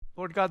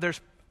Lord God,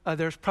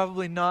 there's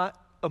probably not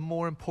a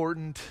more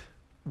important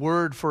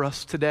word for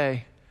us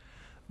today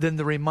than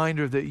the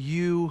reminder that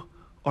you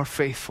are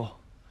faithful.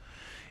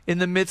 In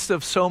the midst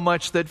of so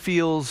much that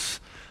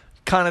feels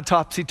kind of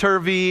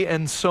topsy-turvy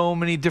and so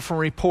many different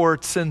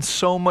reports and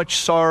so much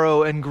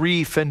sorrow and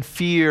grief and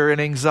fear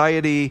and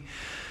anxiety,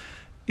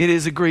 it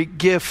is a great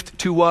gift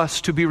to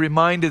us to be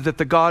reminded that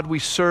the God we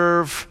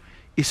serve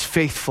is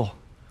faithful,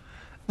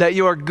 that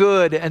you are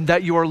good and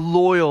that you are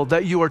loyal,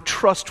 that you are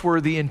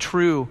trustworthy and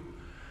true,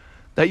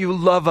 that you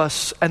love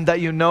us and that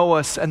you know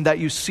us and that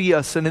you see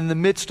us. And in the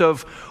midst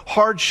of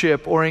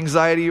hardship or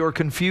anxiety or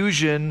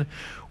confusion,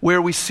 where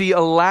we see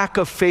a lack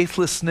of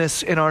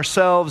faithlessness in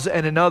ourselves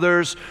and in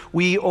others,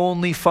 we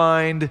only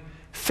find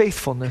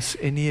faithfulness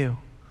in you.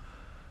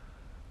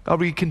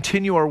 God, we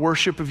continue our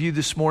worship of you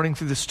this morning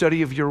through the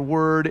study of your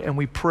word, and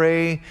we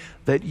pray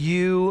that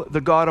you,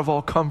 the God of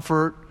all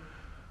comfort,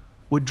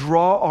 would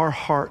draw our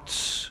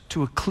hearts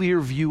to a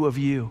clear view of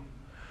you,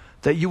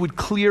 that you would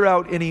clear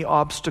out any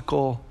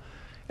obstacle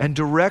and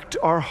direct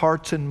our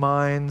hearts and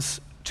minds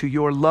to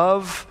your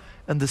love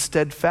and the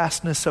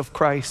steadfastness of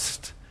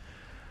Christ,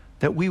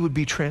 that we would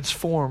be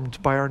transformed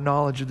by our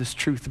knowledge of this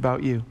truth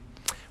about you.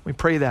 We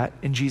pray that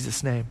in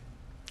Jesus' name.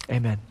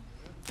 Amen.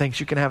 Thanks.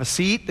 You can have a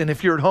seat, and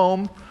if you're at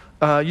home,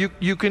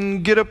 you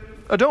can get a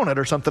donut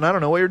or something. I don't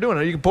know what you're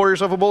doing. You can pour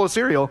yourself a bowl of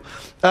cereal.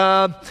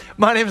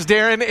 My name is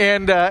Darin,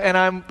 and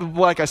I'm,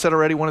 like I said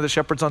already, one of the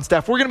shepherds on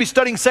staff. We're going to be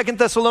studying 2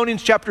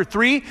 Thessalonians chapter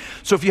 3.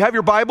 So if you have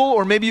your Bible,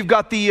 or maybe you've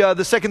got the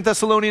 2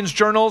 Thessalonians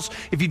journals,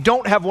 if you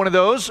don't have one of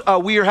those,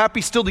 we are happy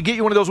still to get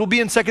you one of those. We'll be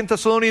in 2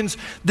 Thessalonians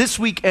this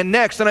week and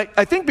next. And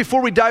I think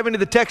before we dive into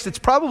the text, it's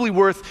probably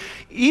worth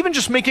even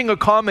just making a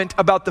comment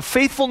about the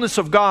faithfulness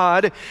of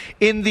God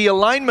in the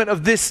alignment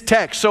of this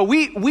text. So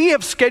we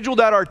have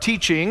scheduled out our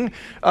teaching.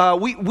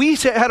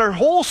 We had our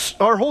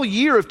whole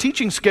year of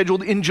teaching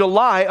scheduled in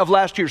July of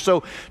last year.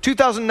 So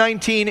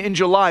 2019 in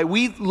July,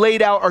 we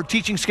laid out our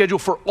teaching schedule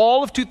for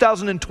all of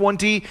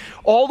 2020,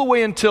 all the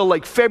way until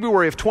like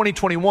February of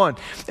 2021.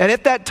 And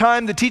at that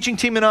time, the teaching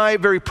team and I,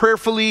 very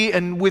prayerfully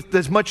and with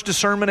as much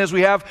discernment as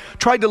we have,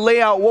 tried to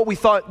lay out what we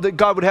thought that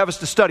God would have us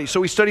to study.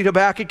 So we studied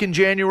Habakkuk in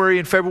January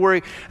and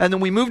February, and then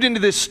we moved into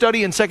this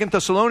study in 2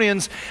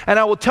 Thessalonians. And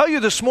I will tell you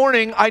this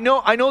morning, I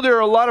know there are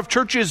a lot of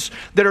churches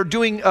that are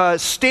doing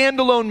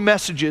standalone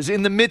messages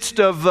in the midst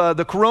of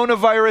the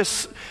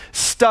coronavirus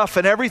stuff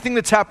and everything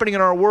that's happening in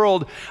our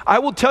world. I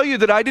will tell you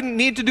that I didn't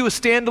need to do a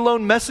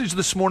standalone message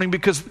this morning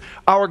because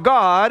our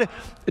God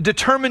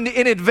determined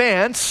in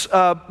advance,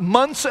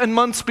 months and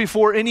months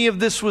before any of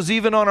this was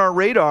even on our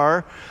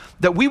radar,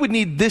 that we would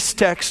need this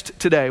text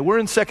today. We're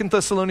in 2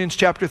 Thessalonians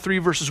chapter 3,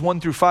 verses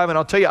 1 through 5, and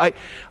I'll tell you,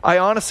 I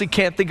honestly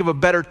can't think of a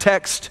better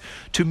text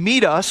to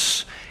meet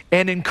us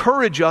and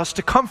encourage us,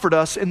 to comfort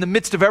us in the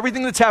midst of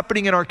everything that's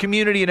happening in our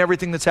community and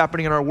everything that's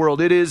happening in our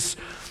world. It is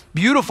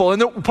beautiful.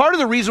 And part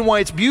of the reason why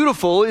it's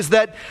beautiful is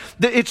that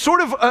it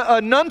sort of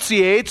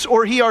enunciates,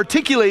 or he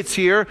articulates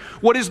here,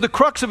 what is the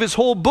crux of his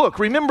whole book.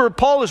 Remember,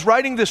 Paul is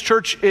writing this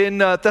church in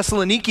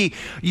Thessaloniki,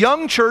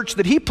 young church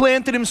that he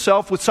planted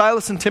himself with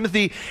Silas and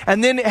Timothy,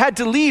 and then had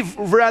to leave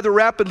rather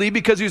rapidly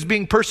because he was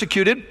being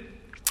persecuted.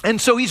 And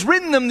so he's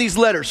written them these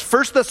letters,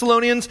 1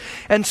 Thessalonians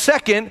and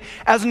 2nd,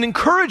 as an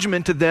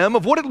encouragement to them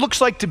of what it looks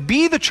like to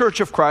be the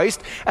church of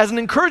Christ, as an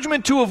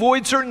encouragement to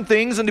avoid certain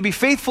things and to be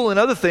faithful in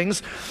other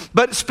things.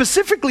 But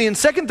specifically in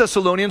 2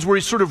 Thessalonians, where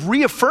he's sort of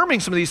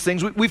reaffirming some of these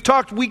things, we've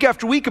talked week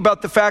after week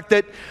about the fact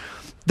that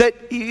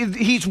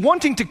he's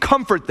wanting to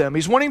comfort them.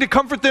 He's wanting to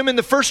comfort them in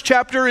the first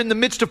chapter in the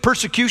midst of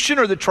persecution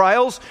or the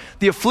trials,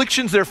 the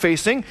afflictions they're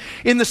facing.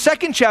 In the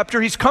second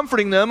chapter, he's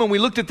comforting them, and we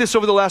looked at this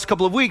over the last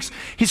couple of weeks,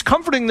 he's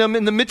comforting them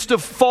in the midst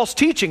of false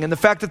teaching and the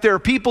fact that there are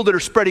people that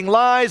are spreading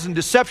lies and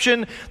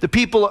deception. The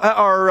people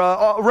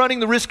are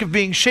running the risk of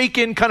being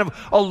shaken, kind of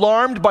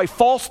alarmed by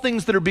false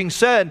things that are being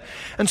said.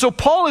 And so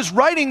Paul is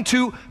writing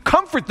to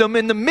comfort them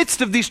in the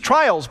midst of these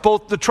trials,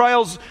 both the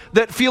trials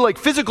that feel like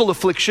physical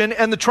affliction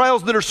and the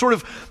trials that are sort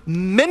of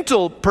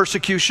mental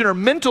persecution or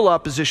mental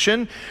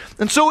opposition.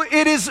 And so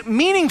it is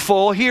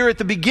meaningful here at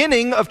the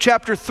beginning of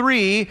chapter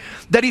 3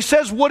 that he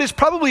says what is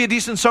probably a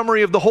decent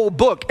summary of the whole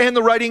book and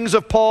the writings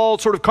of Paul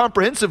sort of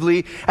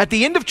comprehensively. At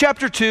the end of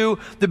chapter 2,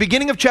 the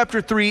beginning of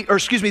chapter 3,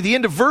 the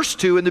end of verse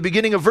 2 and the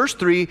beginning of verse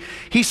 3,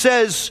 he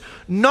says,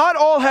 "Not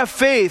all have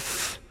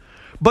faith,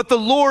 but the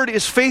Lord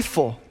is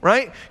faithful,"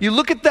 right? You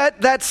look at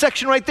that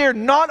section right there.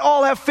 Not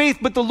all have faith,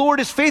 but the Lord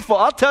is faithful.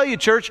 I'll tell you,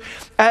 church,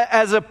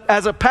 as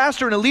a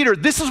pastor and a leader,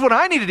 this is what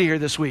I needed to hear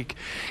this week.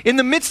 In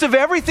the midst of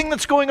everything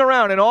that's going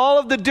around and all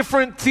of the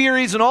different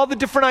theories and all the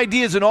different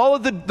ideas and all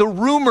of the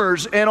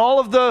rumors and all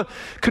of the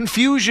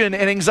confusion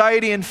and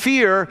anxiety and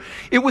fear,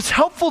 it was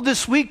helpful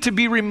this week to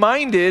be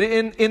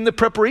reminded in the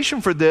preparation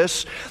for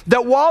this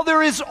that while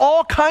there is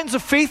all kinds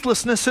of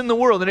faithlessness in the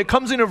world, and it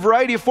comes in a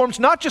variety of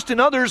forms, not just in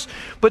others,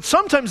 but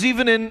sometimes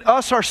even in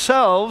us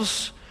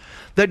ourselves,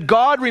 that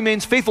God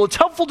remains faithful. It's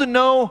helpful to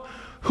know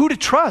who to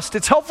trust.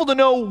 It's helpful to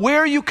know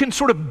where you can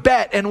sort of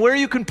bet and where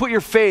you can put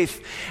your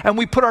faith. And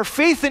we put our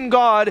faith in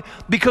God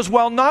because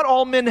while not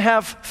all men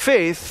have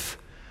faith,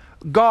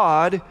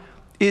 God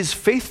is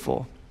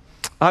faithful.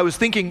 I was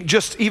thinking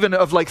just even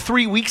of like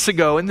 3 weeks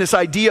ago, and this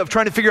idea of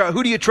trying to figure out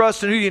who do you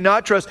trust and who do you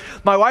not trust.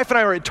 My wife and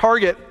I were at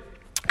Target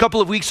a couple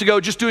of weeks ago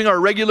just doing our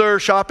regular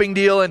shopping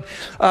deal, and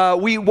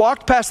we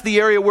walked past the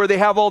area where they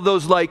have all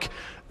those like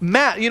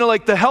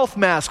like the health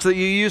masks that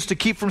you use to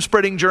keep from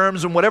spreading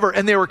germs and whatever,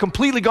 and they were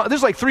completely gone. This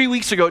was like 3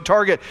 weeks ago at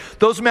Target.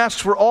 Those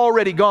masks were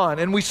already gone,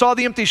 and we saw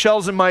the empty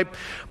shelves, and my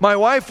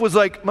wife was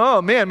like,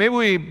 oh man, maybe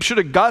we should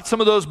have got some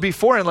of those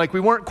before, and like we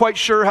weren't quite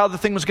sure how the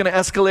thing was going to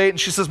escalate, and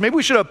she says, maybe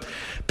we should have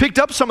picked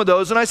up some of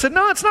those, and I said,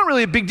 no, it's not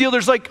really a big deal.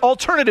 There's like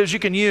alternatives you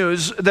can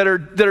use that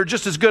are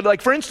just as good.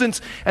 Like for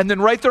instance, and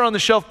then right there on the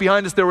shelf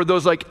behind us, there were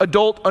those like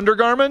adult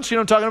undergarments, you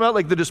know what I'm talking about,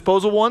 like the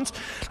disposal ones.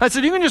 I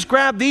said, you can just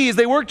grab these.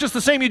 They work just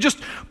the same. You just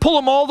pull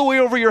them all the way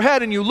over your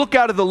head and you look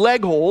out of the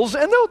leg holes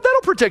and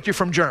that'll protect you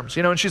from germs,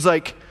 and she's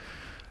like,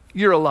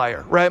 you're a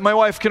liar, right? My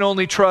wife can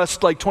only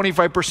trust like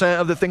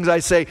 25% of the things I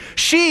say.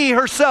 She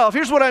herself,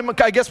 here's what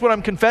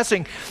I'm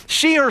confessing.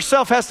 She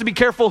herself has to be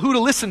careful who to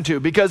listen to,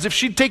 because if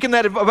she'd taken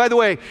that, by the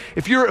way,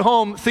 if you're at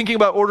home thinking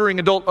about ordering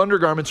adult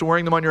undergarments and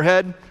wearing them on your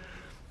head,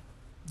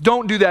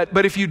 don't do that.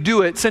 But if you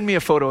do it, send me a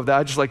photo of that.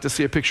 I'd just like to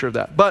see a picture of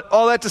that. But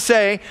all that to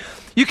say,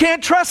 you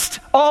can't trust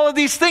all of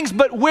these things.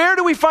 But where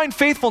do we find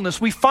faithfulness?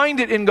 We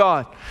find it in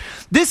God.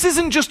 This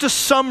isn't just a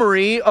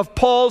summary of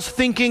Paul's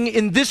thinking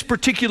in this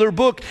particular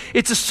book.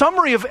 It's a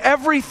summary of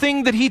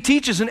everything that he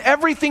teaches and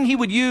everything he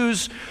would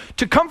use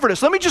to comfort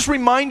us. Let me just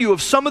remind you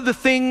of some of the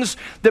things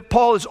that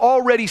Paul has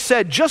already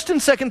said just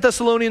in 2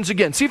 Thessalonians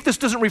again. See if this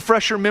doesn't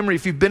refresh your memory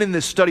if you've been in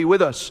this study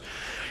with us.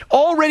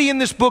 Already in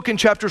this book in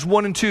chapters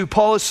 1 and 2,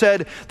 Paul has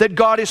said that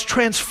God is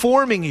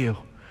transforming you,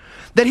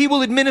 that he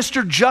will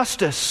administer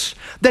justice,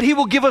 that he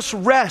will give us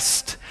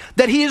rest,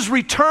 that he is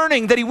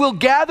returning, that he will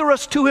gather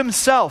us to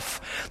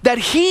himself, that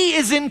he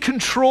is in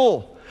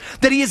control,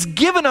 that he has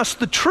given us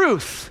the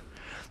truth,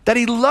 that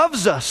he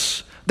loves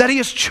us, that he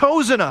has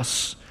chosen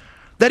us,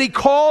 that he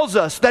calls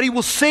us, that he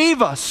will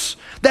save us,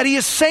 that he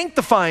is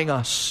sanctifying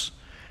us,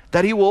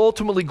 that he will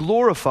ultimately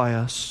glorify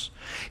us.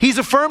 He's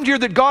affirmed here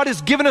that God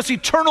has given us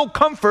eternal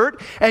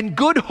comfort and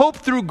good hope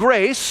through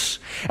grace,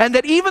 and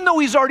that even though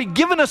he's already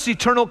given us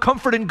eternal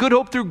comfort and good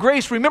hope through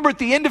grace, remember at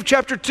the end of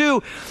chapter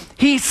 2,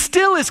 he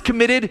still is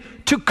committed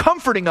to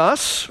comforting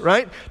us,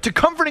 right? To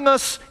comforting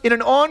us in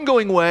an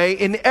ongoing way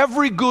in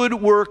every good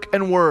work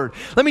and word.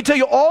 Let me tell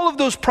you, all of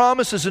those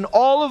promises and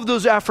all of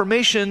those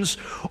affirmations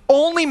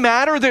only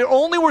matter, they're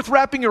only worth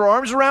wrapping your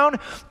arms around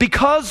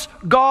because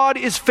God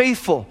is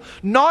faithful.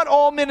 Not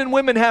all men and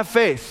women have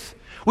faith.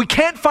 We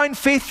can't find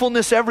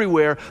faithfulness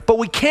everywhere, but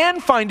we can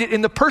find it in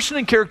the person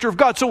and character of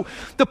God. So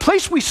the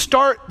place we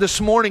start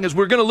this morning as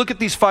we're going to look at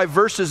these 5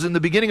 verses in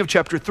the beginning of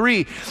chapter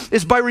 3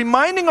 is by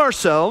reminding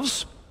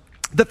ourselves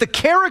that the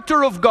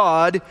character of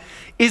God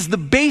is the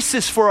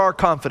basis for our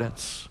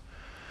confidence.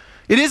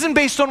 It isn't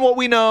based on what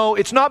we know.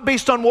 It's not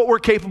based on what we're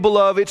capable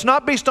of. It's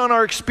not based on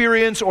our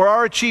experience or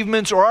our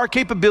achievements or our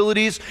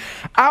capabilities.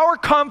 Our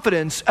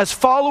confidence as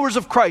followers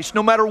of Christ,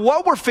 no matter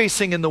what we're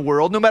facing in the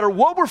world, no matter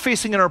what we're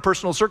facing in our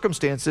personal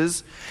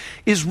circumstances,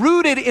 is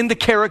rooted in the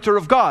character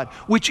of God,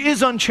 which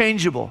is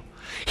unchangeable.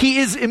 He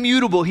is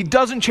immutable. He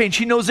doesn't change.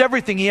 He knows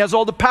everything. He has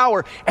all the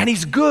power, and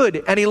he's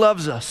good, and he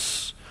loves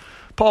us.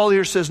 Paul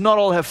here says, not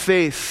all have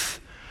faith,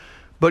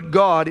 but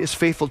God is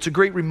faithful. It's a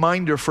great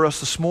reminder for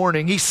us this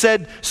morning. He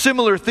said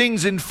similar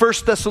things in 1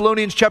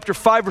 Thessalonians chapter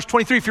 5, verse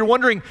 23. If you're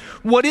wondering,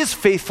 what is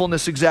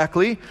faithfulness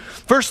exactly?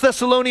 1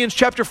 Thessalonians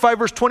chapter 5,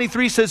 verse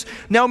 23 says,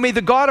 now may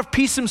the God of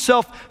peace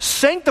himself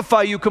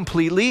sanctify you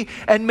completely,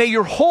 and may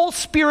your whole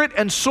spirit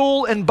and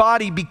soul and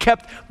body be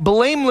kept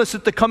blameless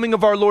at the coming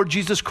of our Lord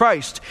Jesus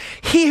Christ.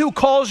 He who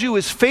calls you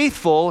is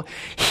faithful.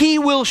 He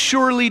will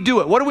surely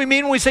do it. What do we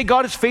mean when we say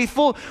God is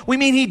faithful? We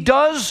mean he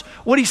does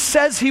what he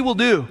says he will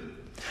do.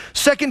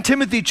 2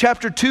 Timothy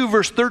chapter 2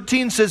 verse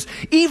 13 says,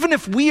 even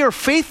if we are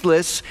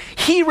faithless,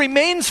 he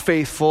remains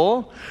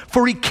faithful,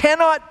 for he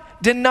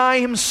cannot deny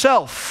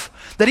himself.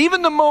 That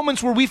even the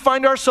moments where we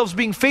find ourselves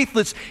being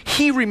faithless,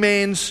 he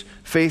remains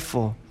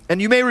faithful.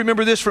 And you may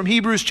remember this from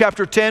Hebrews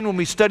chapter 10 when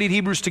we studied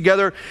Hebrews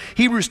together.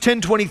 Hebrews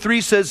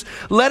 10:23 says,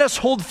 let us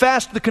hold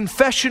fast the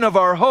confession of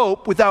our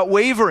hope without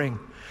wavering,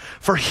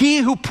 for he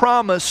who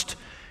promised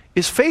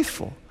is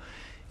faithful.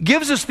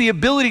 Gives us the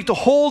ability to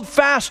hold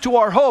fast to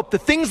our hope. The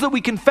things that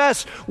we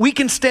confess, we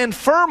can stand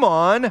firm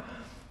on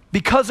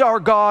because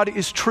our God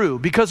is true,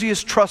 because he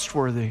is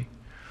trustworthy,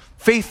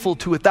 faithful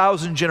to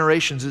 1,000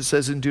 generations, it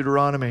says in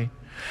Deuteronomy.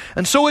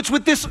 And so it's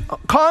with this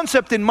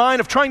concept in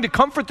mind of trying to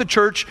comfort the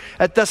church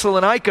at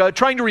Thessalonica,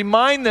 trying to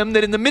remind them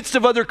that in the midst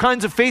of other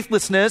kinds of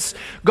faithlessness,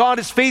 God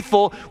is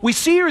faithful. We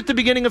see here at the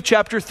beginning of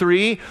chapter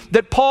 3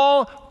 that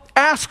Paul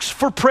asks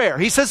for prayer.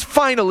 He says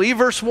finally,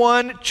 word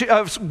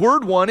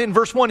 1 in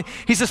verse 1,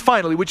 he says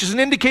finally, which is an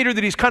indicator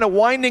that he's kind of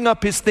winding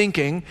up his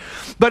thinking.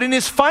 But in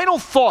his final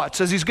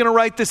thoughts, as he's going to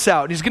write this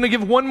out, he's going to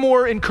give one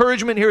more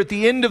encouragement here at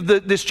the end of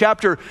this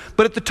chapter.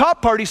 But at the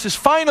top part, he says,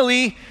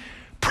 finally,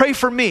 pray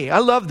for me. I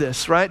love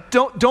this, right?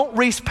 Don't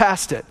race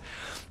past it.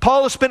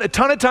 Paul has spent a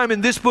ton of time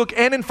in this book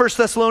and in 1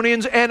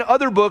 Thessalonians and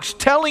other books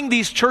telling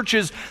these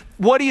churches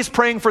what he is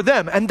praying for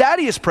them and that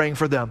he is praying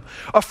for them,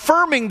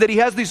 affirming that he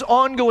has these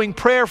ongoing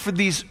prayer for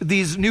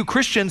these new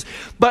Christians.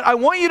 But I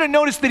want you to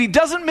notice that he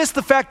doesn't miss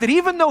the fact that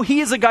even though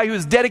he is a guy who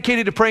is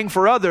dedicated to praying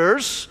for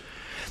others,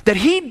 that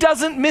he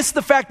doesn't miss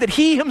the fact that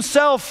he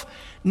himself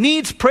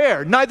needs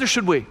prayer. Neither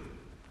should we.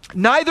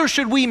 Neither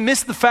should we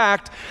miss the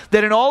fact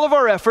that in all of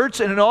our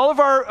efforts and in all of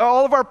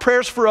our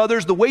prayers for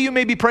others, the way you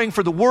may be praying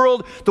for the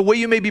world, the way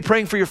you may be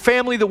praying for your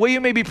family, the way you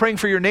may be praying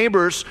for your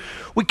neighbors,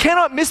 we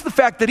cannot miss the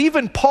fact that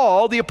even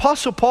Paul, the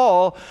Apostle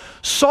Paul,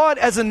 saw it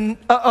as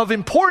of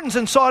importance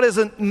and saw it as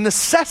a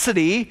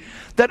necessity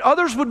that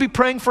others would be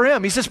praying for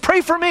him. He says,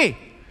 pray for me.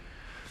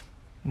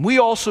 We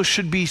also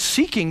should be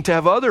seeking to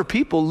have other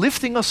people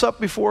lifting us up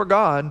before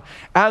God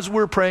as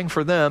we're praying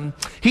for them.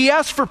 He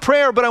asks for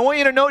prayer, but I want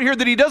you to note here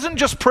that he doesn't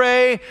just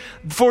pray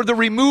for the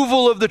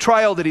removal of the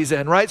trial that he's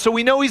in, right? So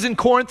we know he's in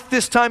Corinth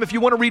this time. If you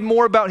want to read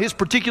more about his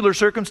particular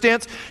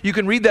circumstance, you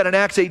can read that in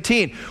Acts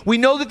 18. We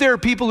know that there are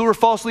people who are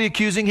falsely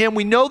accusing him.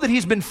 We know that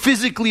he's been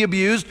physically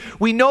abused.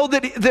 We know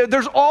that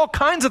there's all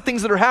kinds of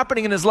things that are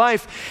happening in his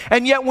life.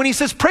 And yet when he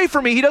says, pray for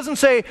me, he doesn't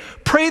say,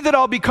 pray that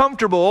I'll be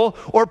comfortable,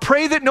 or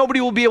pray that nobody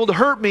will be able to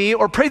hurt me,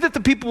 or pray that the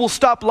people will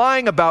stop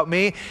lying about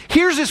me.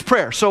 Here's his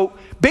prayer. So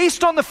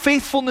based on the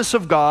faithfulness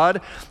of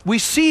God, we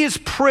see his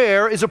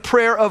prayer is a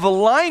prayer of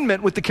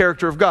alignment with the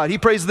character of God. He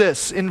prays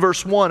this in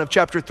verse 1 of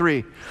chapter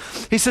 3.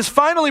 He says,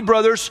 finally,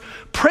 brothers,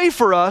 pray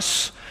for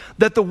us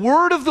that the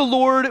word of the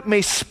Lord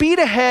may speed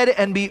ahead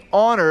and be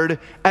honored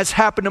as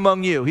happened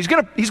among you. He's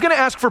going to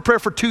ask for prayer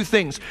for two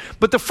things.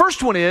 But the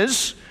first one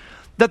is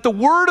that the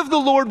word of the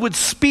Lord would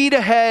speed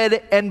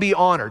ahead and be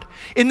honored.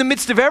 In the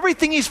midst of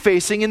everything he's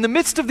facing, in the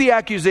midst of the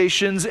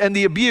accusations and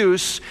the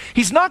abuse,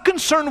 he's not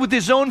concerned with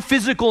his own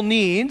physical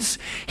needs.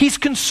 He's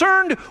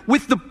concerned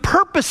with the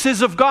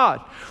purposes of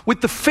God,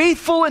 with the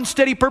faithful and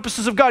steady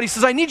purposes of God. He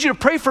says, I need you to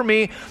pray for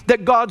me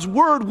that God's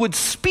word would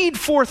speed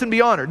forth and be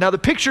honored. Now, the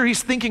picture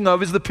he's thinking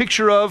of is the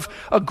picture of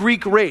a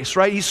Greek race,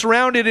 right? He's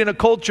surrounded in a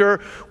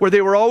culture where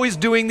they were always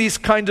doing these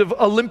kind of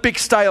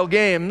Olympic-style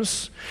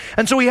games.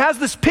 And so he has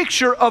this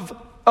picture of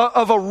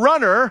a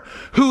runner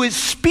who is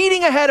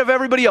speeding ahead of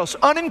everybody else,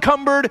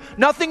 unencumbered,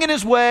 nothing in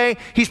his way.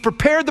 He's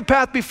prepared the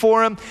path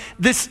before him.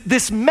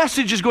 This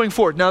message is going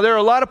forward. Now, there are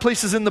a lot of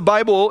places in the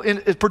Bible,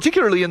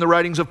 particularly in the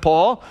writings of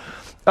Paul,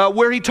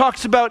 where he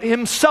talks about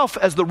himself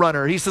as the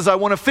runner. He says, I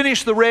want to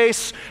finish the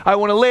race. I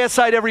want to lay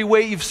aside every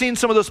weight. You've seen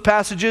some of those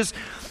passages.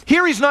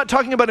 Here he's not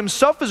talking about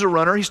himself as a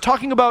runner. He's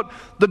talking about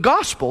the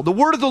gospel, the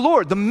word of the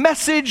Lord, the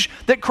message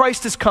that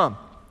Christ has come.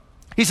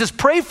 He says,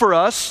 pray for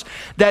us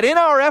that in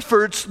our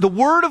efforts, the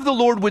word of the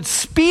Lord would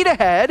speed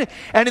ahead,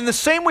 and in the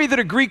same way that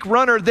a Greek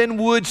runner then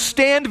would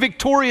stand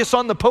victorious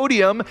on the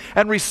podium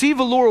and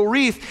receive a laurel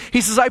wreath, he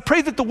says, I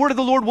pray that the word of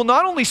the Lord will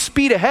not only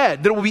speed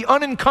ahead, that it will be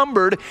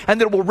unencumbered, and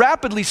that it will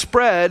rapidly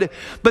spread,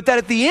 but that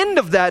at the end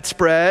of that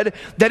spread,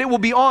 that it will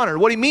be honored.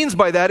 What he means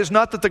by that is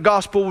not that the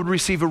gospel would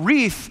receive a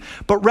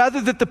wreath, but rather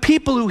that the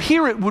people who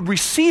hear it would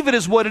receive it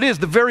as what it is,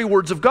 the very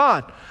words of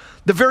God.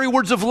 The very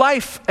words of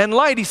life and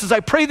light. He says, I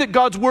pray that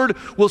God's word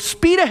will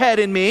speed ahead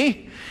in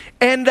me,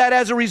 and that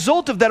as a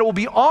result of that, it will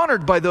be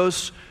honored by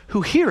those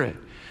who hear it.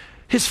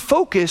 His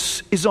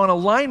focus is on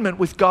alignment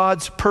with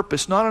God's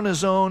purpose, not on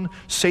his own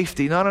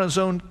safety, not on his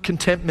own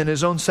contentment,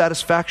 his own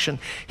satisfaction.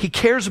 He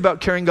cares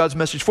about carrying God's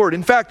message forward.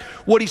 In fact,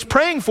 what he's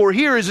praying for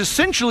here is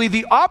essentially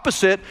the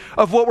opposite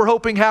of what we're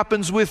hoping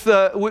happens with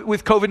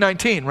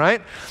COVID-19,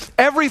 right?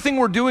 Everything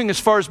we're doing as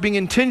far as being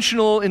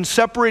intentional in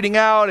separating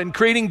out and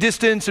creating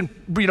distance and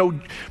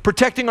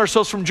protecting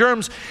ourselves from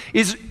germs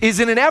is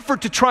in an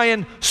effort to try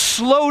and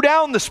slow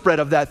down the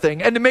spread of that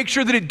thing and to make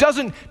sure that it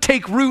doesn't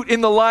take root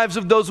in the lives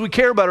of those we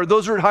care about or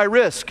those who are at high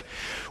risk.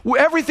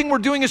 Everything we're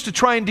doing is to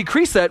try and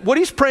decrease that. What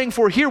he's praying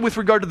for here with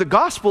regard to the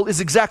gospel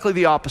is exactly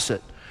the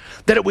opposite.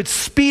 That it would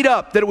speed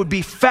up, that it would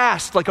be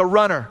fast like a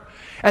runner,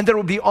 and that it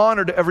would be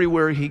honored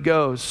everywhere he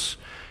goes.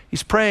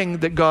 He's praying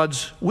that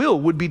God's will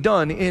would be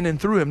done in and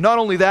through him. Not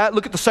only that,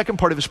 look at the second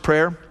part of his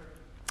prayer.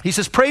 He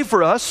says, pray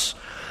for us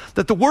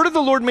that the word of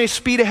the Lord may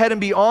speed ahead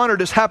and be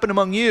honored as happened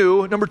among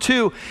you. Number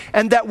 2,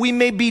 and that we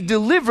may be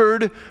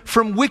delivered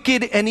from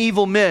wicked and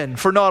evil men,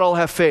 for not all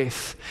have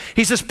faith.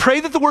 He says, pray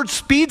that the word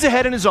speeds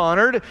ahead and is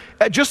honored,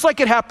 just like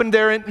it happened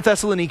there in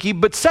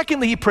Thessaloniki. But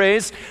secondly, he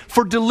prays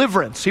for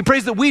deliverance. He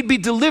prays that we'd be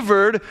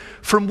delivered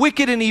from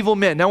wicked and evil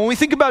men. Now, when we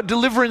think about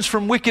deliverance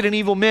from wicked and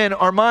evil men,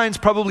 our minds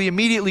probably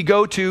immediately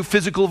go to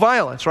physical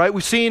violence, right?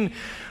 We've seen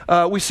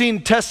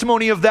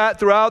testimony of that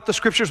throughout the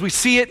scriptures. We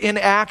see it in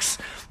Acts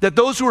that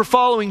those who are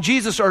following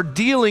Jesus are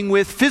dealing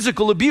with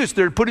physical abuse.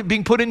 They're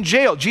being put in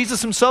jail.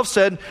 Jesus himself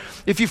said,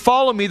 if you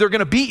follow me, they're going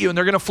to beat you and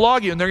they're going to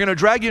flog you and they're going to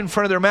drag you in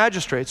front of their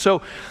magistrates.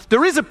 So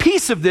there is a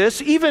piece of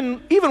this, even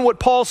what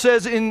Paul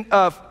says in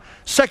 2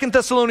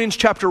 Thessalonians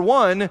chapter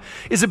 1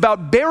 is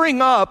about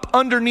bearing up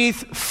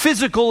underneath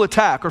physical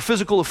attack or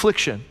physical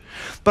affliction.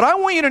 But I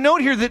want you to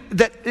note here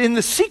that in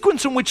the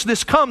sequence in which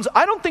this comes,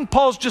 I don't think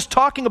Paul's just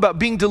talking about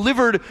being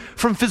delivered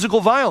from physical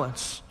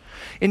violence.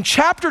 In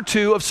chapter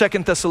 2 of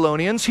 2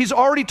 Thessalonians, he's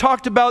already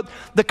talked about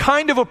the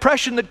kind of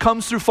oppression that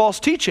comes through false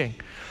teaching.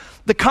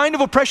 The kind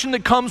of oppression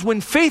that comes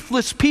when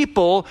faithless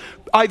people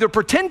either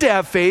pretend to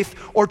have faith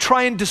or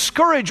try and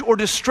discourage or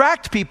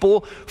distract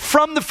people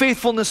from the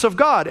faithfulness of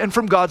God and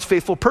from God's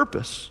faithful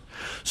purpose.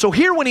 So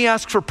here when he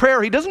asks for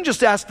prayer, he doesn't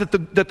just ask that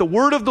the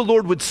word of the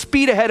Lord would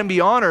speed ahead and be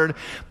honored,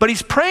 but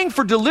he's praying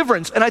for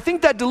deliverance. And I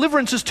think that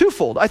deliverance is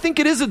twofold. I think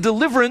it is a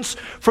deliverance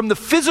from the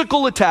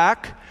physical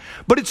attack,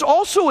 but it's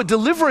also a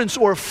deliverance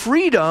or a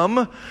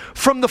freedom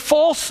from the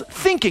false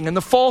thinking and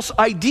the false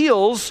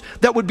ideals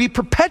that would be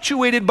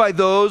perpetuated by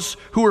those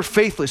who are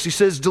faithless. He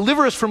says,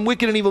 deliver us from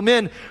wicked and evil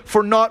men,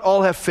 for not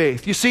all have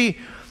faith. You see,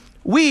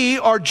 we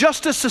are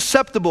just as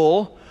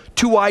susceptible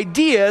to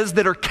ideas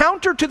that are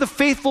counter to the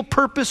faithful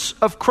purpose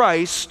of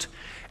Christ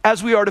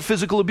as we are to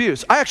physical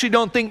abuse. I actually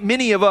don't think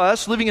many of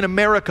us living in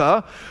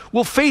America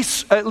will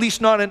face, at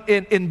least not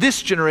in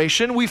this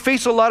generation, we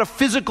face a lot of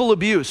physical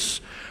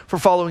abuse for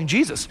following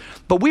Jesus.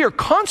 But we are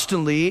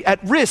constantly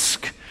at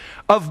risk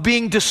of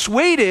being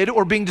dissuaded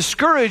or being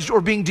discouraged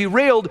or being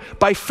derailed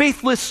by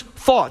faithless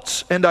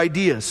thoughts and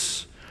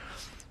ideas.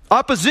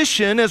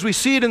 Opposition, as we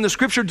see it in the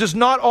scripture, does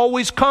not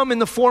always come in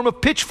the form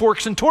of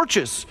pitchforks and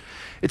torches.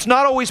 It's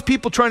not always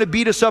people trying to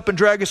beat us up and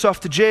drag us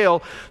off to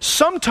jail.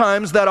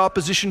 Sometimes that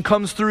opposition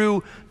comes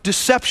through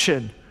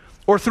deception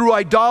or through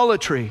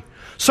idolatry.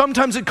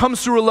 Sometimes it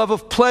comes through a love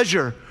of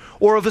pleasure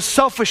or of a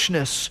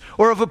selfishness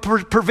or of a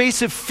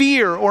pervasive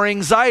fear or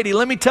anxiety.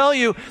 Let me tell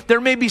you, there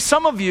may be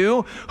some of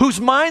you whose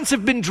minds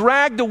have been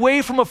dragged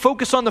away from a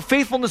focus on the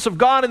faithfulness of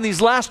God in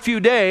these last few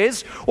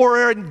days, or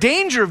are in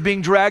danger of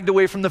being dragged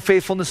away from the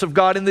faithfulness of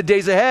God in the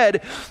days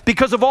ahead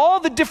because of all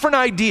the different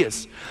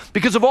ideas,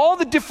 because of all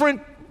the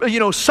different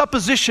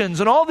suppositions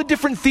and all the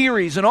different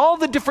theories and all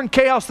the different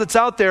chaos that's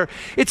out there.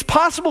 It's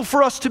possible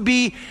for us to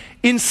be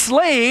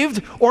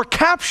enslaved or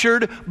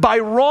captured by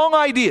wrong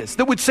ideas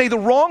that would say the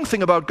wrong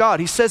thing about God.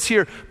 He says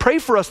here, pray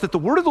for us that the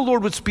word of the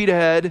Lord would speed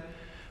ahead,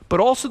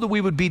 but also that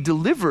we would be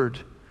delivered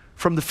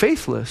from the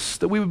faithless,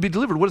 that we would be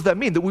delivered. What does that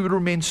mean? That we would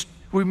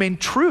remain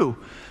true,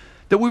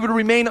 that we would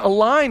remain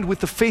aligned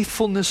with the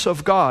faithfulness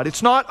of God.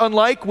 It's not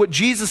unlike what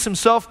Jesus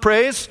himself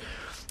prays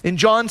in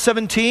John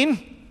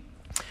 17.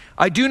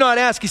 I do not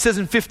ask, he says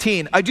in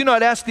 15, I do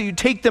not ask that you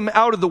take them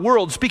out of the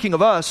world, speaking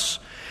of us.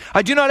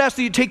 I do not ask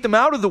that you take them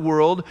out of the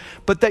world,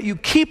 but that you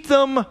keep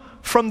them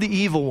from the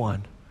evil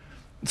one.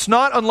 It's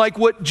not unlike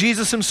what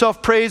Jesus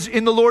himself prays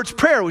in the Lord's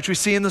Prayer, which we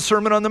see in the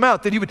Sermon on the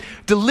Mount, that he would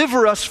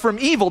deliver us from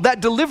evil. That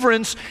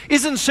deliverance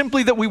isn't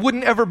simply that we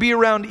wouldn't ever be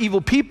around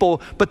evil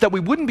people, but that we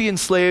wouldn't be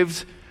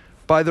enslaved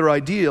by their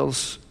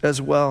ideals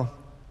as well.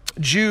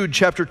 Jude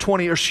chapter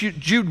 20, or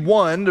Jude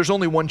 1, there's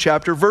only one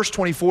chapter, verse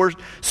 24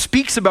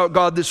 speaks about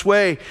God this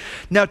way.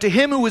 Now to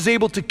him who is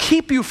able to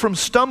keep you from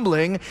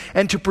stumbling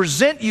and to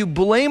present you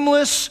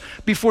blameless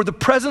before the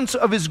presence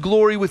of his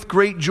glory with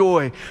great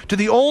joy. To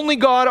the only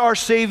God our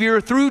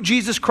Savior, through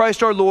Jesus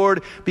Christ our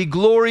Lord, be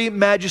glory,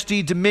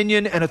 majesty,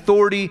 dominion, and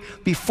authority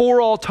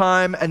before all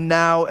time and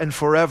now and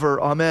forever.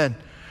 Amen.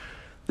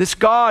 This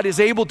God is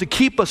able to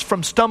keep us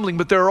from stumbling,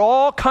 but there are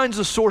all kinds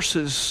of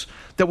sources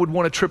that would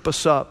want to trip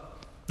us up,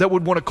 that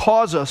would want to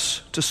cause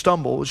us to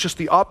stumble. It's just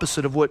the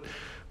opposite of what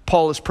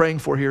Paul is praying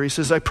for here. He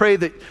says, I pray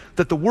that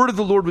the word of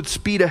the Lord would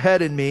speed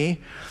ahead in me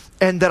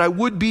and that I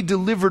would be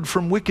delivered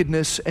from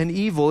wickedness and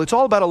evil. It's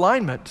all about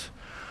alignment.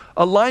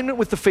 Alignment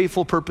with the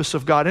faithful purpose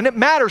of God. And it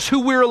matters who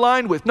we're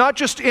aligned with, not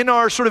just in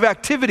our sort of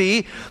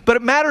activity, but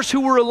it matters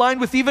who we're aligned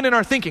with even in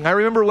our thinking. I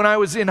remember when I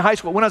was in high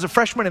school, when I was a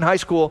freshman in high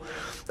school,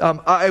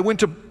 I went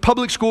to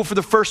public school for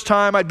the first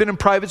time. I'd been in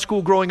private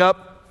school growing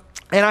up.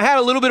 And I had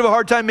a little bit of a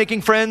hard time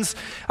making friends.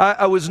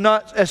 I was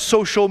not as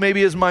social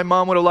maybe as my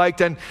mom would have liked.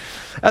 And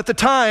at the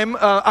time,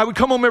 I would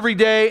come home every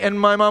day and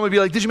my mom would be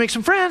like, did you make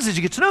some friends? Did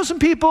you get to know some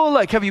people?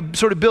 Like, have you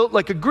sort of built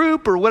like a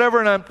group or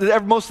whatever?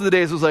 And most of the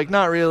days I was like,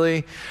 not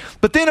really.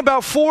 But then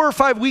about 4 or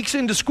 5 weeks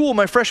into school,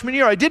 my freshman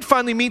year, I did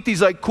finally meet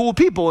these like cool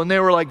people. And they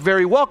were like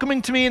very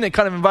welcoming to me and they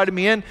kind of invited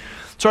me in.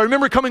 So I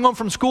remember coming home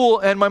from school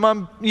and my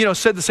mom,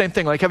 said the same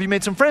thing. Like, have you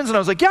made some friends? And I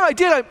was like, yeah, I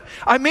did.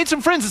 I made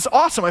some friends. It's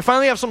awesome. I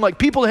finally have some like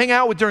people to hang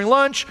out with during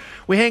lunch.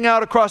 We hang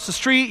out across the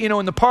street,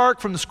 in the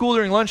park from the school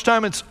during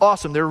lunchtime. It's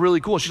awesome. They're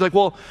really cool. She's like,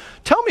 well,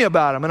 tell me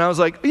about them. And I was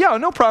like, yeah,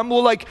 no problem.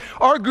 Well, like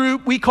our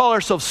group, we call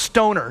ourselves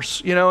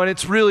stoners,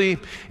 and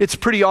it's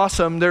pretty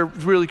awesome. They're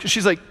really,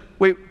 she's like,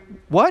 wait,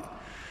 what?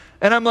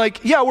 And I'm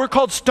like, yeah, we're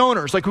called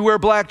stoners. Like we wear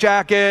black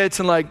jackets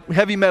and like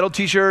heavy metal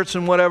t-shirts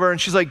and whatever. And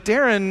she's like,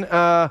 Darin,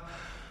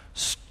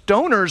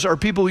 stoners are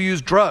people who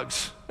use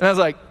drugs. And I was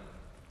like,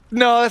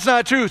 no, that's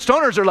not true.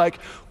 Stoners are like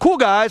cool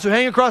guys who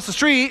hang across the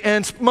street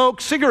and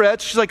smoke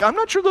cigarettes. She's like, I'm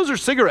not sure those are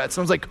cigarettes.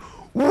 And I was like,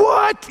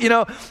 what?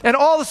 And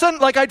all of a sudden,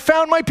 like I'd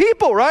found my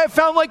people, right? I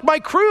found like my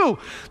crew.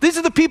 These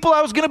are the people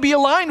I was going to be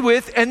aligned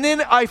with. And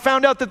then I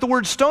found out that the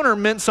word stoner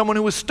meant someone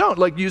who was stoned,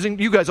 like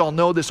you guys all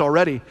know this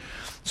already.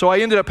 So I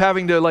ended up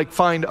having to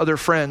find other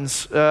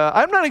friends.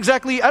 I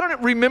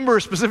don't remember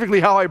specifically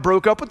how I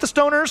broke up with the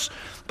stoners,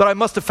 but I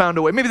must have found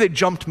a way. Maybe they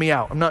jumped me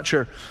out. I'm not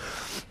sure.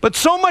 But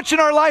so much in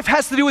our life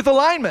has to do with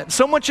alignment.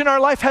 So much in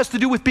our life has to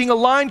do with being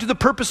aligned to the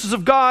purposes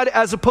of God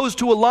as opposed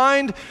to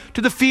aligned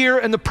to the fear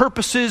and the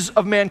purposes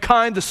of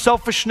mankind, the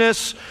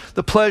selfishness,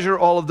 the pleasure,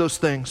 all of those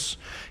things.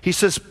 He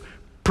says,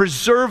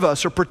 preserve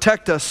us or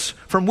protect us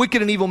from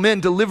wicked and evil men,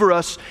 deliver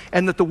us,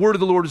 and that the word of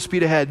the Lord would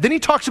speed ahead. Then he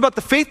talks about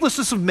the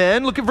faithlessness of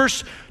men. Look at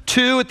verse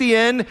 2 at the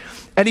end.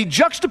 And he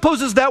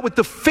juxtaposes that with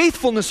the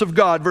faithfulness of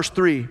God, verse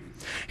 3.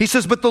 He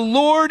says, but the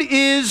Lord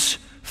is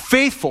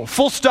faithful,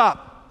 full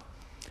stop.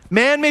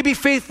 Man may be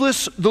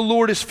faithless, the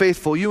Lord is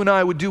faithful. You and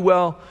I would do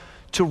well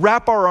to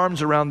wrap our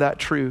arms around that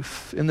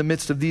truth in the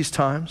midst of these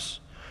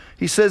times.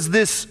 He says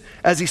this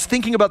as he's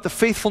thinking about the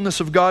faithfulness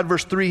of God,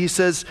 verse 3, he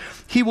says,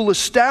 he will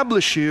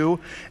establish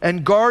you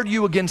and guard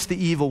you against the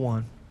evil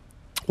one.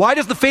 Why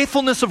does the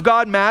faithfulness of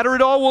God matter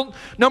at all? Well,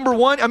 number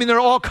one, there are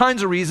all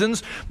kinds of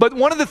reasons, but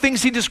one of the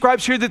things he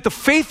describes here that the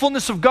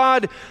faithfulness of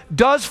God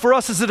does for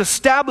us is it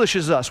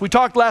establishes us. We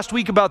talked last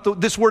week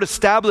about this word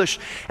establish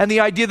and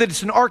the idea that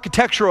it's an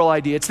architectural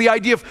idea. It's the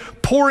idea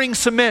of pouring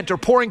cement or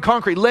pouring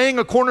concrete, laying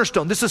a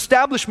cornerstone. This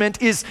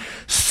establishment is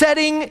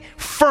setting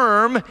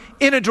firm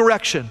in a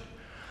direction.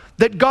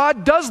 That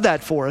God does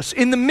that for us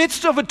in the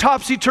midst of a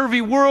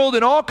topsy-turvy world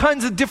and all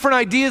kinds of different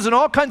ideas and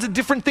all kinds of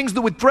different things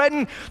that would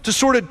threaten to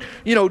sort of,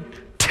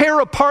 tear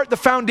apart the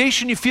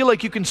foundation you feel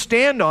like you can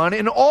stand on,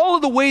 and all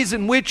of the ways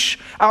in which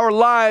our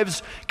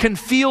lives can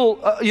feel,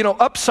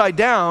 upside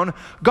down.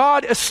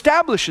 God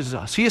establishes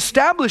us. He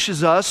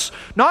establishes us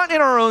not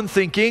in our own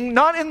thinking,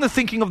 not in the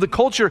thinking of the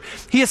culture.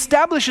 He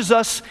establishes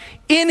us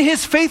in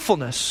his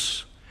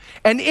faithfulness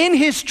and in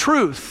his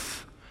truth.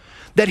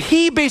 That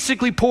he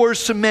basically pours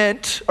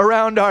cement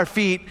around our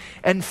feet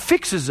and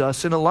fixes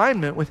us in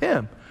alignment with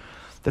him.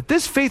 That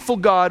this faithful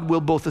God will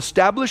both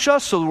establish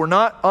us so that we're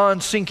not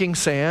on sinking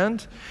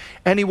sand,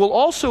 and he will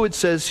also, it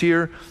says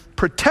here,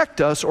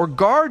 protect us or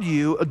guard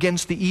you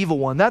against the evil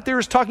one. That there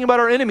is talking about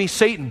our enemy,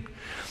 Satan.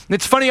 And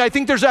it's funny, I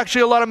think there's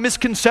actually a lot of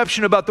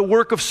misconception about the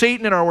work of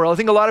Satan in our world. I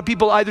think a lot of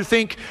people either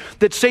think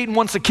that Satan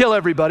wants to kill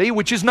everybody,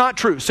 which is not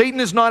true. Satan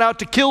is not out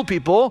to kill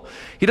people.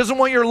 He doesn't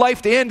want your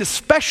life to end,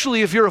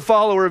 especially if you're a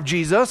follower of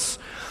Jesus.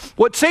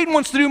 What Satan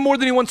wants to do more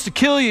than he wants to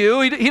kill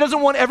you, he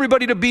doesn't want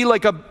everybody to be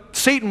like a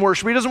Satan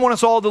worshiper. He doesn't want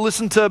us all to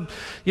listen to,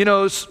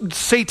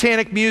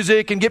 satanic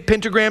music and get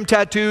pentagram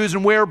tattoos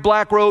and wear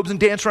black robes and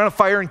dance around a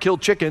fire and kill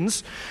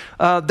chickens.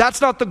 That's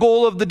not the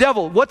goal of the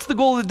devil. What's the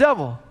goal of the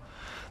devil?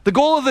 The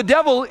goal of the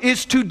devil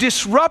is to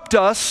disrupt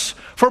us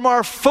from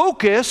our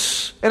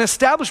focus and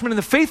establishment in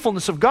the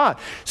faithfulness of God.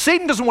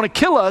 Satan doesn't want to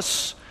kill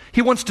us.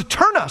 He wants to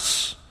turn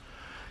us.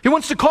 He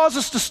wants to cause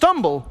us to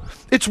stumble.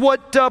 It's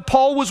what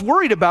Paul was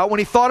worried about when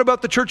he thought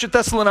about the church at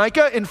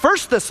Thessalonica. In 1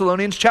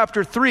 Thessalonians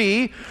chapter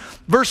 3,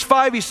 verse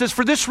 5, he says,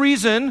 for this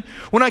reason,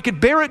 when I could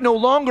bear it no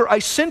longer, I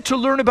sent to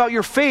learn about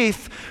your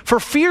faith for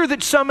fear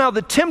that somehow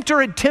the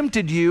tempter had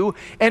tempted you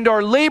and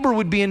our labor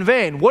would be in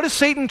vain. What is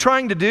Satan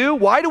trying to do?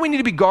 Why do we need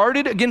to be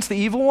guarded against the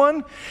evil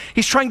one?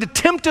 He's trying to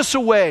tempt us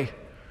away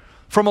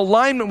from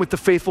alignment with the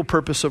faithful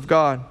purpose of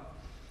God.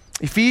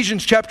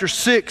 Ephesians chapter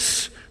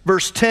 6,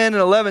 verse 10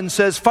 and 11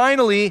 says,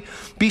 finally,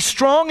 be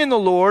strong in the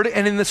Lord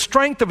and in the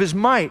strength of his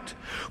might.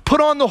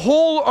 Put on the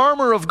whole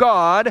armor of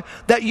God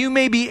that you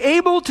may be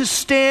able to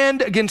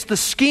stand against the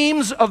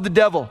schemes of the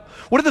devil.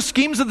 What are the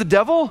schemes of the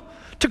devil?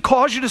 To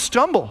cause you to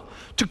stumble,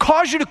 to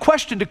cause you to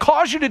question, to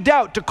cause you to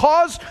doubt, to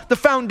cause the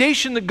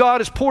foundation that God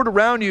has poured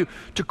around you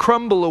to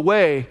crumble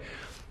away.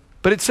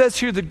 But it says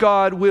here that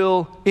God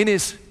will, in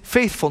his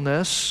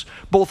faithfulness,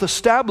 both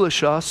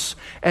establish us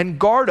and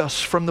guard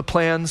us from the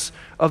plans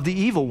of the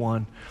evil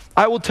one.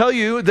 I will tell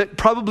you that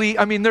probably,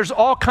 there's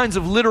all kinds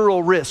of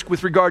literal risk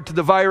with regard to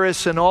the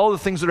virus and all the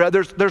things that are,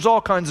 there's all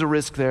kinds of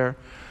risk there.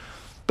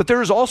 But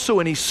there is also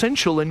an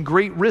essential and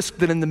great risk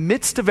that in the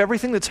midst of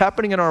everything that's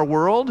happening in our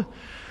world,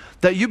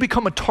 that you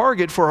become a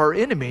target for our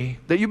enemy,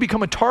 that you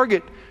become a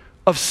target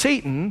of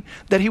Satan,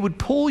 that he would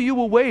pull you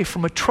away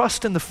from a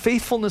trust in the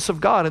faithfulness of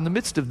God in the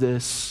midst of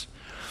this.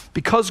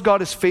 Because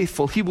God is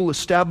faithful, he will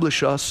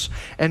establish us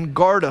and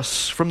guard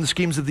us from the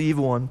schemes of the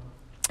evil one.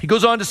 He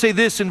goes on to say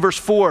this in verse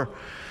 4.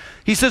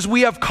 He says,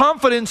 we have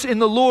confidence in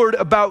the Lord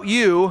about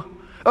you.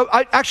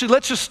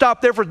 Let's just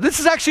stop there. This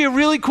is actually a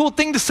really cool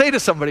thing to say to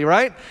somebody,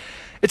 right?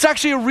 It's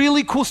actually a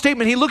really cool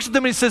statement. He looks at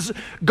them and he says,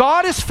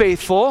 God is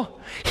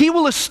faithful. He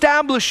will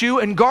establish you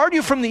and guard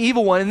you from the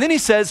evil one. And then he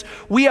says,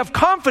 we have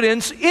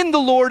confidence in the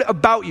Lord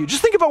about you.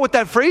 Just think about what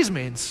that phrase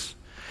means.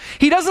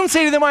 He doesn't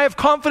say to them, I have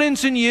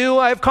confidence in you.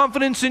 I have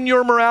confidence in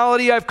your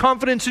morality. I have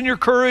confidence in your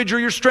courage or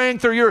your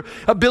strength or your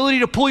ability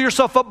to pull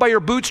yourself up by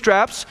your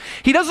bootstraps.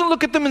 He doesn't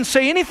look at them and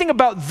say anything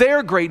about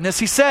their greatness.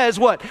 He says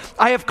what?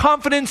 I have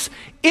confidence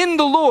in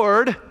the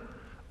Lord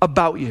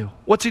about you.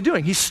 What's he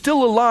doing? He's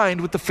still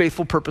aligned with the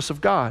faithful purpose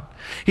of God.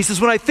 He says,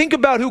 when I think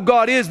about who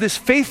God is, this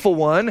faithful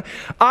one,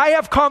 I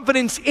have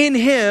confidence in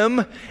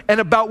him and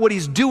about what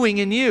he's doing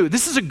in you.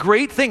 This is a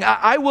great thing.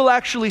 I will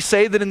actually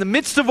say that in the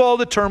midst of all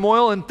the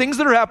turmoil and things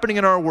that are happening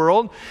in our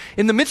world,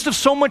 in the midst of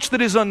so much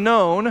that is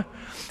unknown,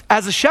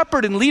 as a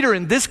shepherd and leader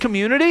in this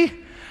community,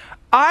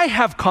 I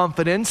have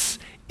confidence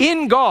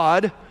in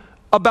God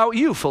about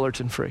you,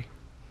 Fullerton Free.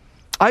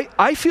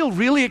 I feel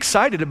really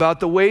excited about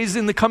the ways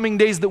in the coming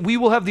days that we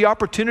will have the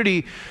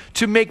opportunity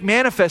to make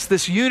manifest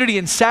this unity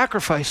and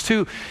sacrifice,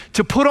 to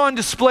put on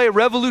display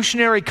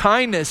revolutionary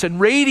kindness and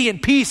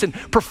radiant peace and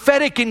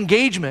prophetic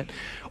engagement.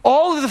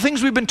 All of the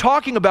things we've been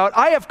talking about,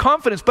 I have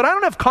confidence, but I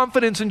don't have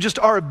confidence in just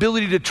our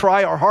ability to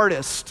try our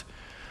hardest.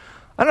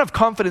 I don't have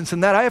confidence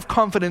in that. I have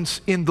confidence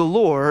in the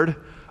Lord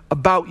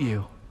about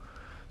you.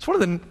 It's one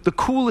of the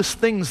coolest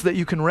things that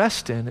you can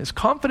rest in is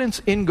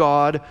confidence in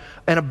God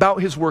and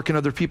about his work in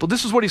other people.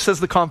 This is what he says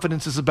the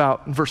confidence is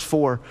about in verse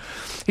 4.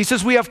 He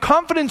says, we have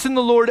confidence in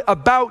the Lord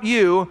about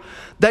you,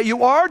 that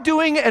you are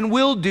doing and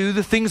will do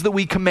the things that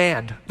we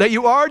command. That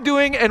you are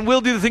doing and will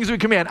do the things that we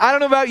command. I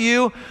don't know about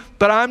you,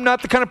 but I'm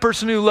not the kind of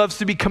person who loves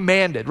to be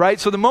commanded, right?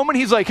 So the moment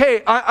he's like,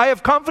 hey, I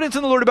have confidence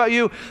in the Lord about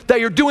you, that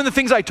you're doing the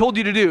things I told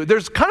you to do.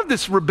 There's kind of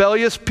this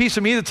rebellious piece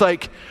of me that's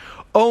like,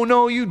 oh,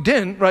 no, you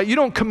didn't, right? You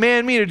don't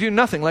command me to do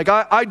nothing. Like,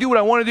 I do what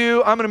I want to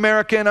do. I'm an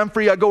American. I'm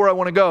free. I go where I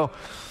want to go.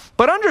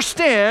 But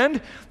understand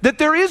that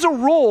there is a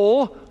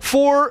role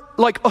for,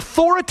 like,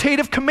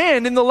 authoritative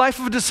command in the life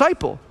of a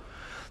disciple.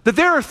 That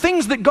there are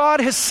things that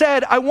God has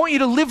said, I want you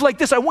to live like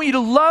this. I want you to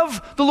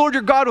love the Lord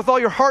your God with all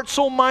your heart,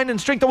 soul, mind, and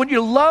strength. I want you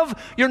to love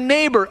your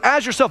neighbor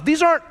as yourself.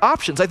 These aren't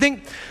options. I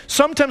think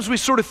sometimes we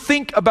sort of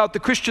think about the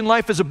Christian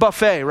life as a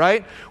buffet,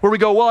 right? Where we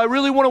go, well, I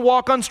really want to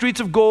walk on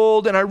streets of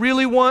gold, and I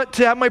really want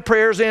to have my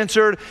prayers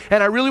answered,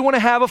 and I really want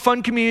to have a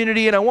fun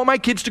community, and I want my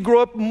kids to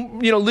grow up,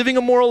 living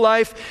a moral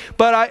life,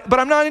 but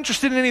I'm not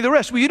interested in any of the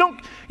rest. Well, you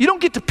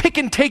don't get to pick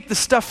and take the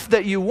stuff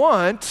that you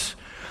want.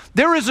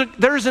 There is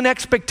an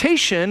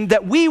expectation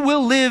that we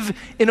will live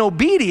in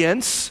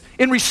obedience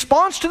in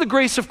response to the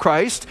grace of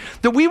Christ,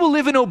 that we will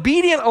live in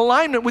obedient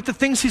alignment with the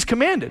things he's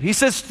commanded. He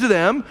says to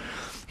them,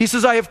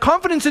 I have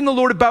confidence in the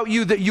Lord about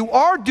you, that you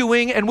are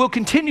doing and will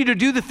continue to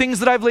do the things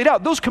that I've laid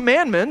out. Those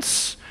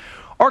commandments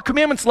are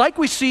commandments like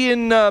we see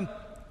in 1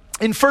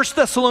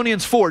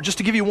 Thessalonians 4, just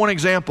to give you one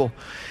example.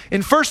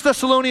 In 1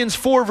 Thessalonians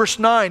 4, verse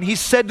 9, he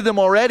said to them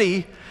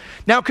already,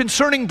 now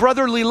concerning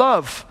brotherly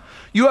love,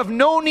 you have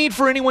no need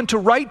for anyone to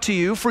write to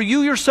you, for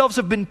you yourselves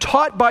have been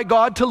taught by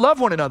God to love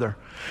one another.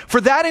 For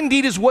that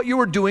indeed is what you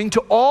are doing to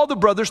all the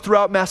brothers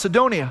throughout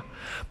Macedonia.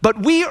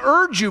 But we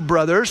urge you,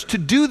 brothers, to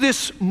do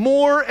this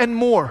more and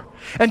more,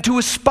 and to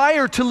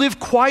aspire to live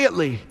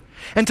quietly,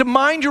 and to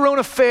mind your own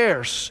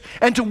affairs,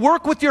 and to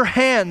work with your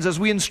hands as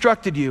we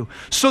instructed you,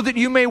 so that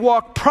you may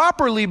walk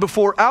properly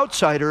before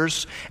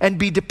outsiders and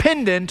be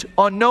dependent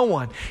on no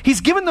one.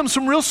 He's given them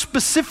some real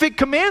specific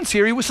commands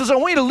here. He says, I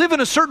want you to live in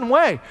a certain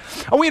way.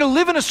 I want you to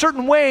live in a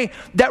certain way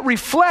that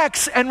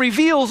reflects and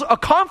reveals a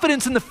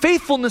confidence in the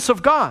faithfulness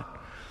of God.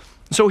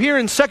 So here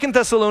in 2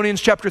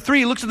 Thessalonians chapter 3,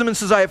 he looks at them and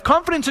says, I have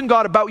confidence in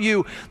God about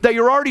you, that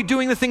you're already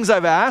doing the things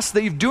I've asked,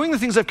 that you're doing the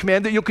things I've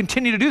commanded, that you'll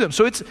continue to do them.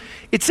 So it's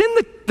in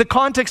the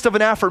context of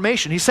an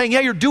affirmation. He's saying, yeah,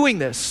 you're doing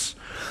this.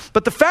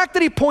 But the fact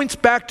that he points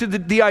back to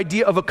the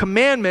idea of a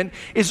commandment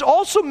is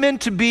also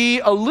meant to be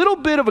a little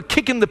bit of a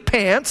kick in the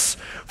pants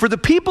for the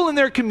people in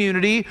their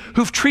community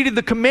who've treated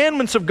the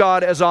commandments of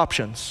God as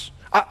options.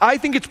 I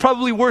think it's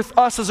probably worth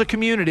us as a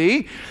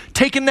community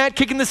taking that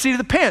kick in the seat of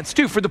the pants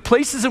too, for the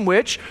places in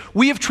which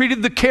we have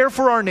treated the care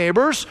for our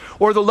neighbors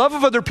or the love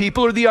of other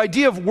people or the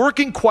idea of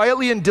working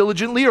quietly and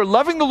diligently or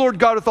loving the Lord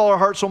God with all our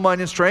heart, soul, mind,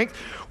 and strength,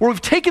 where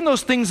we've taken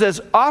those things as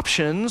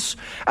options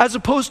as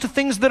opposed to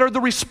things that are the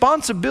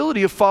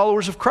responsibility of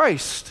followers of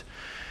Christ.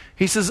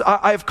 He says,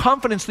 I have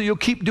confidence that you'll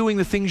keep doing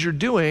the things you're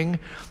doing,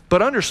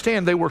 but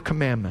understand they were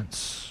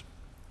commandments.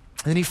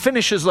 And he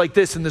finishes like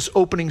this in this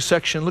opening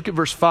section. Look at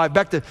verse 5.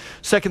 Back to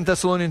 2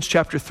 Thessalonians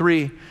chapter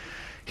 3.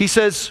 He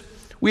says,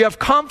 we have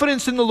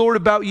confidence in the Lord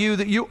about you,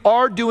 that you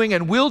are doing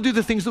and will do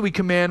the things that we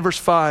command. Verse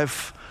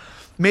 5.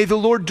 May the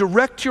Lord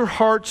direct your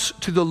hearts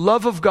to the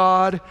love of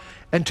God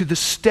and to the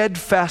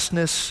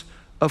steadfastness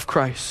of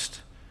Christ.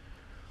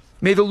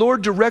 May the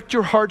Lord direct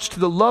your hearts to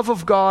the love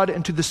of God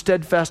and to the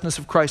steadfastness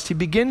of Christ. He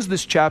begins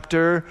this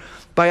chapter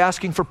by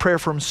asking for prayer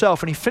for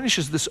himself, and he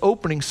finishes this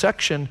opening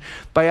section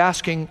by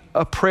asking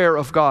a prayer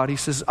of God. He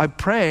says, I'm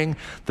praying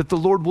that the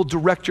Lord will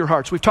direct your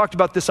hearts. We've talked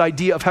about this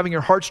idea of having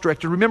your hearts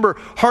directed. Remember,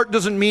 heart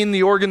doesn't mean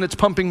the organ that's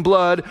pumping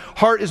blood.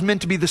 Heart is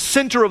meant to be the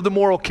center of the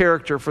moral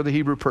character for the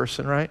Hebrew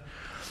person, right?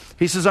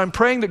 He says, I'm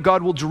praying that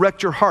God will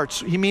direct your hearts.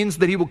 He means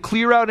that he will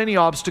clear out any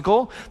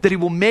obstacle, that he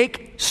will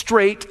make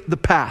straight the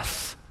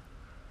path.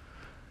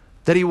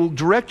 That he will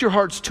direct your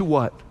hearts to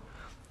what?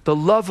 The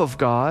love of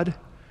God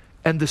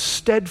and the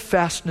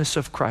steadfastness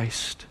of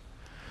Christ.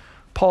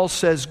 Paul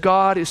says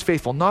God is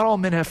faithful. Not all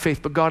men have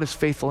faith, but God is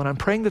faithful. And I'm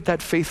praying that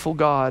that faithful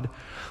God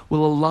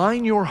will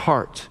align your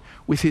heart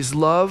with his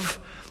love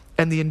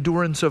and the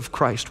endurance of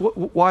Christ.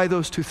 Why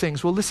those two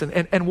things? Well, listen,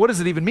 and what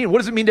does it even mean? What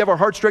does it mean to have our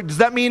hearts directed? Does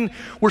that mean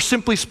we're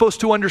simply supposed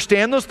to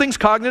understand those things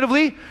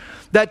cognitively?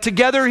 That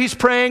together he's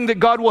praying that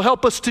God will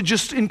help us to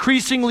just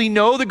increasingly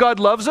know that God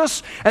loves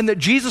us and that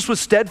Jesus was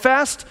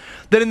steadfast,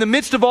 that in the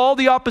midst of all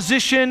the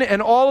opposition and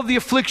all of the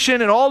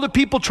affliction and all the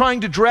people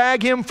trying to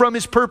drag him from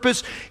his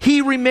purpose,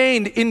 he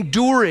remained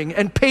enduring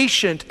and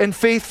patient and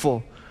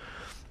faithful.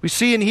 We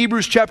see in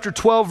Hebrews chapter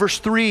 12, verse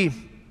 3,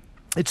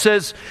 it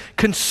says,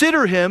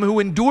 "Consider him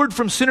who endured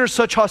from sinners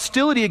such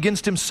hostility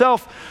against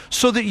himself,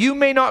 so that you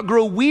may not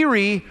grow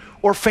weary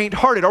or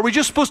faint-hearted." Are we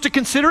just supposed to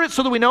consider it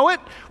so that we know it?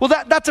 Well,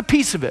 that's a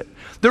piece of it.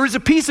 There is a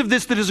piece of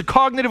this that is a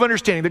cognitive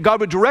understanding, that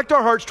God would direct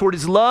our hearts toward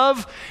his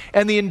love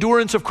and the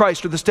endurance of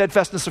Christ, or the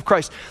steadfastness of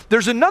Christ.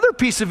 There's another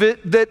piece of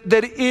it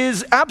that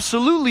is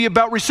absolutely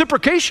about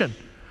reciprocation.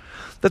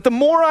 That the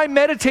more I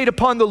meditate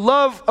upon the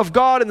love of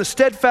God and the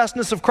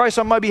steadfastness of Christ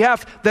on my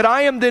behalf, that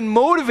I am then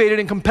motivated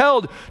and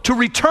compelled to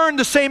return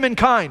the same in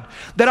kind.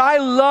 That I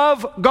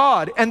love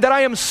God and that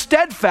I am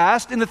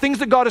steadfast in the things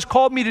that God has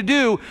called me to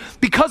do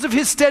because of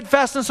his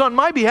steadfastness on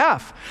my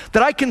behalf.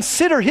 That I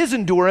consider his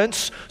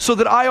endurance so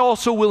that I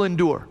also will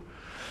endure.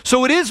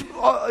 So it is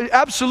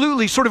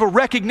absolutely sort of a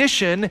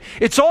recognition.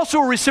 It's also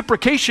a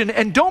reciprocation.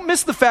 And don't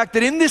miss the fact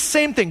that in this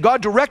same thing,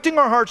 God directing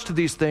our hearts to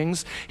these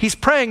things, he's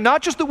praying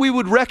not just that we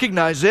would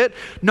recognize it,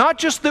 not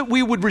just that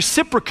we would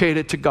reciprocate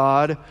it to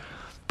God,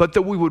 but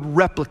that we would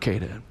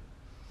replicate it.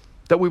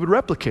 That we would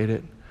replicate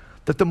it.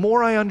 That the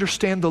more I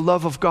understand the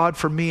love of God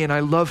for me and I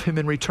love him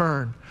in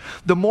return,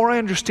 the more I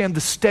understand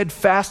the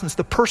steadfastness,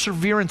 the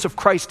perseverance of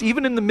Christ,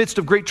 even in the midst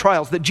of great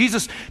trials, that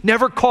Jesus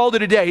never called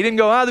it a day. He didn't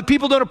go, the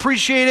people don't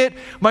appreciate it.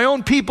 My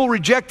own people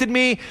rejected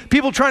me.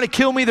 People trying to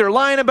kill me. They're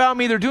lying about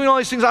me. They're doing all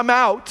these things. I'm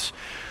out.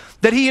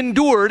 That he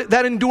endured,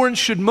 that endurance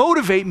should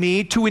motivate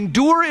me to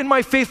endure in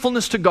my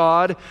faithfulness to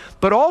God,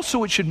 but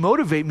also it should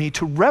motivate me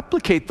to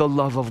replicate the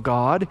love of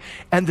God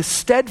and the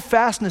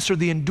steadfastness or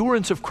the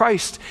endurance of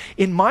Christ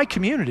in my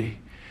community,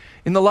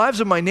 in the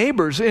lives of my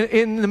neighbors,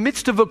 in the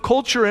midst of a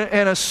culture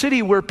and a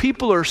city where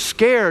people are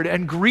scared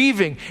and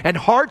grieving and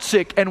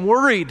heartsick and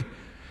worried.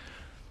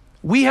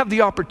 We have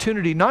the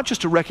opportunity not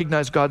just to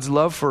recognize God's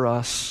love for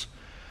us,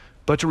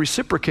 but to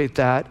reciprocate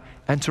that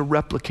and to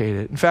replicate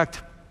it. In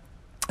fact,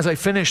 as I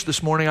finish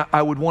this morning,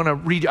 I would want to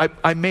read,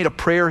 I made a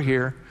prayer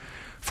here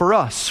for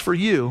us, for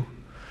you.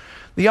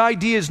 The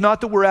idea is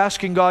not that we're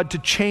asking God to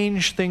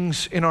change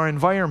things in our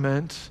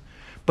environment,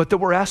 but that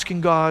we're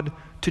asking God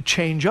to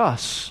change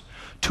us,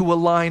 to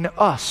align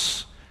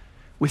us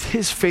with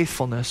his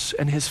faithfulness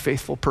and his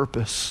faithful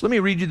purpose. Let me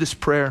read you this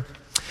prayer.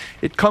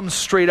 It comes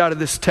straight out of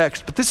this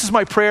text, but this is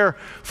my prayer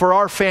for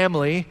our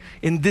family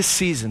in this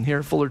season here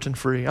at Fullerton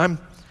Free. I'm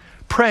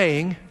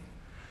praying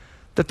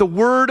that the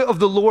word of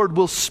the Lord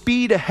will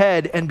speed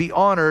ahead and be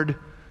honored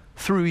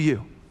through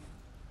you.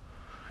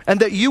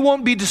 And that you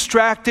won't be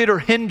distracted or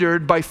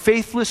hindered by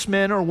faithless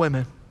men or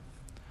women.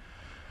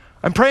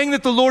 I'm praying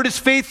that the Lord is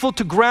faithful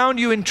to ground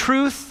you in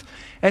truth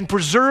and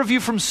preserve you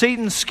from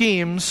Satan's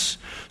schemes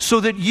so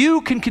that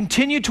you can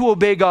continue to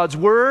obey God's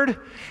word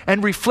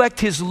and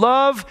reflect his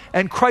love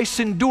and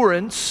Christ's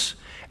endurance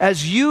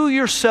as you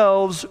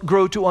yourselves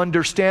grow to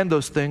understand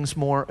those things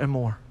more and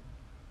more.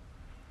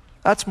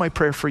 That's my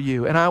prayer for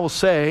you. And I will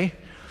say,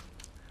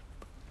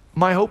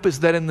 my hope is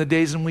that in the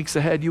days and weeks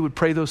ahead, you would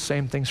pray those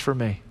same things for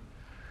me.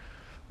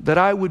 That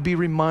I would be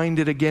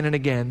reminded again and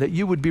again, that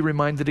you would be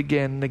reminded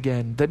again and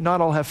again, that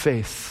not all have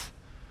faith,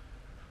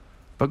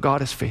 but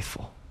God is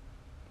faithful.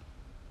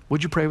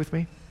 Would you pray with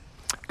me?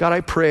 God,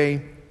 I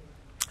pray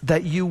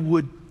that you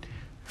would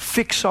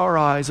fix our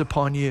eyes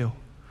upon you,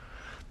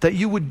 that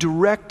you would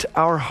direct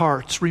our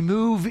hearts,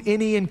 remove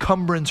any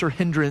encumbrance or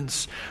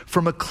hindrance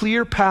from a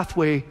clear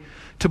pathway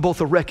to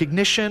both a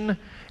recognition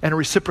and a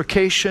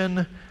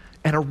reciprocation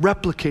and a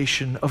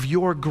replication of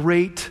your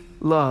great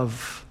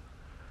love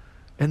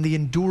and the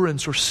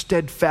endurance or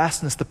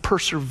steadfastness, the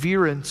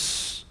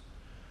perseverance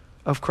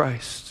of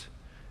Christ.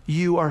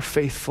 You are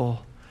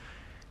faithful.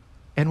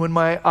 And when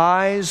my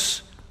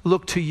eyes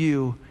look to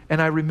you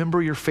and I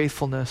remember your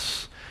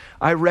faithfulness,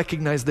 I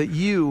recognize that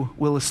you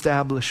will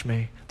establish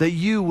me, that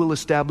you will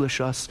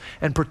establish us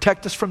and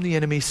protect us from the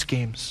enemy's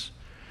schemes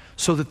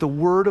so that the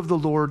word of the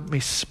Lord may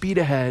speed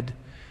ahead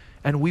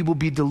and we will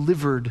be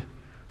delivered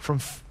from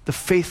the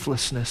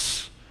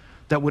faithlessness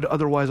that would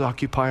otherwise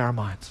occupy our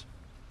minds.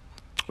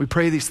 We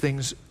pray these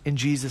things in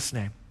Jesus'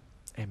 name.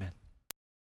 Amen.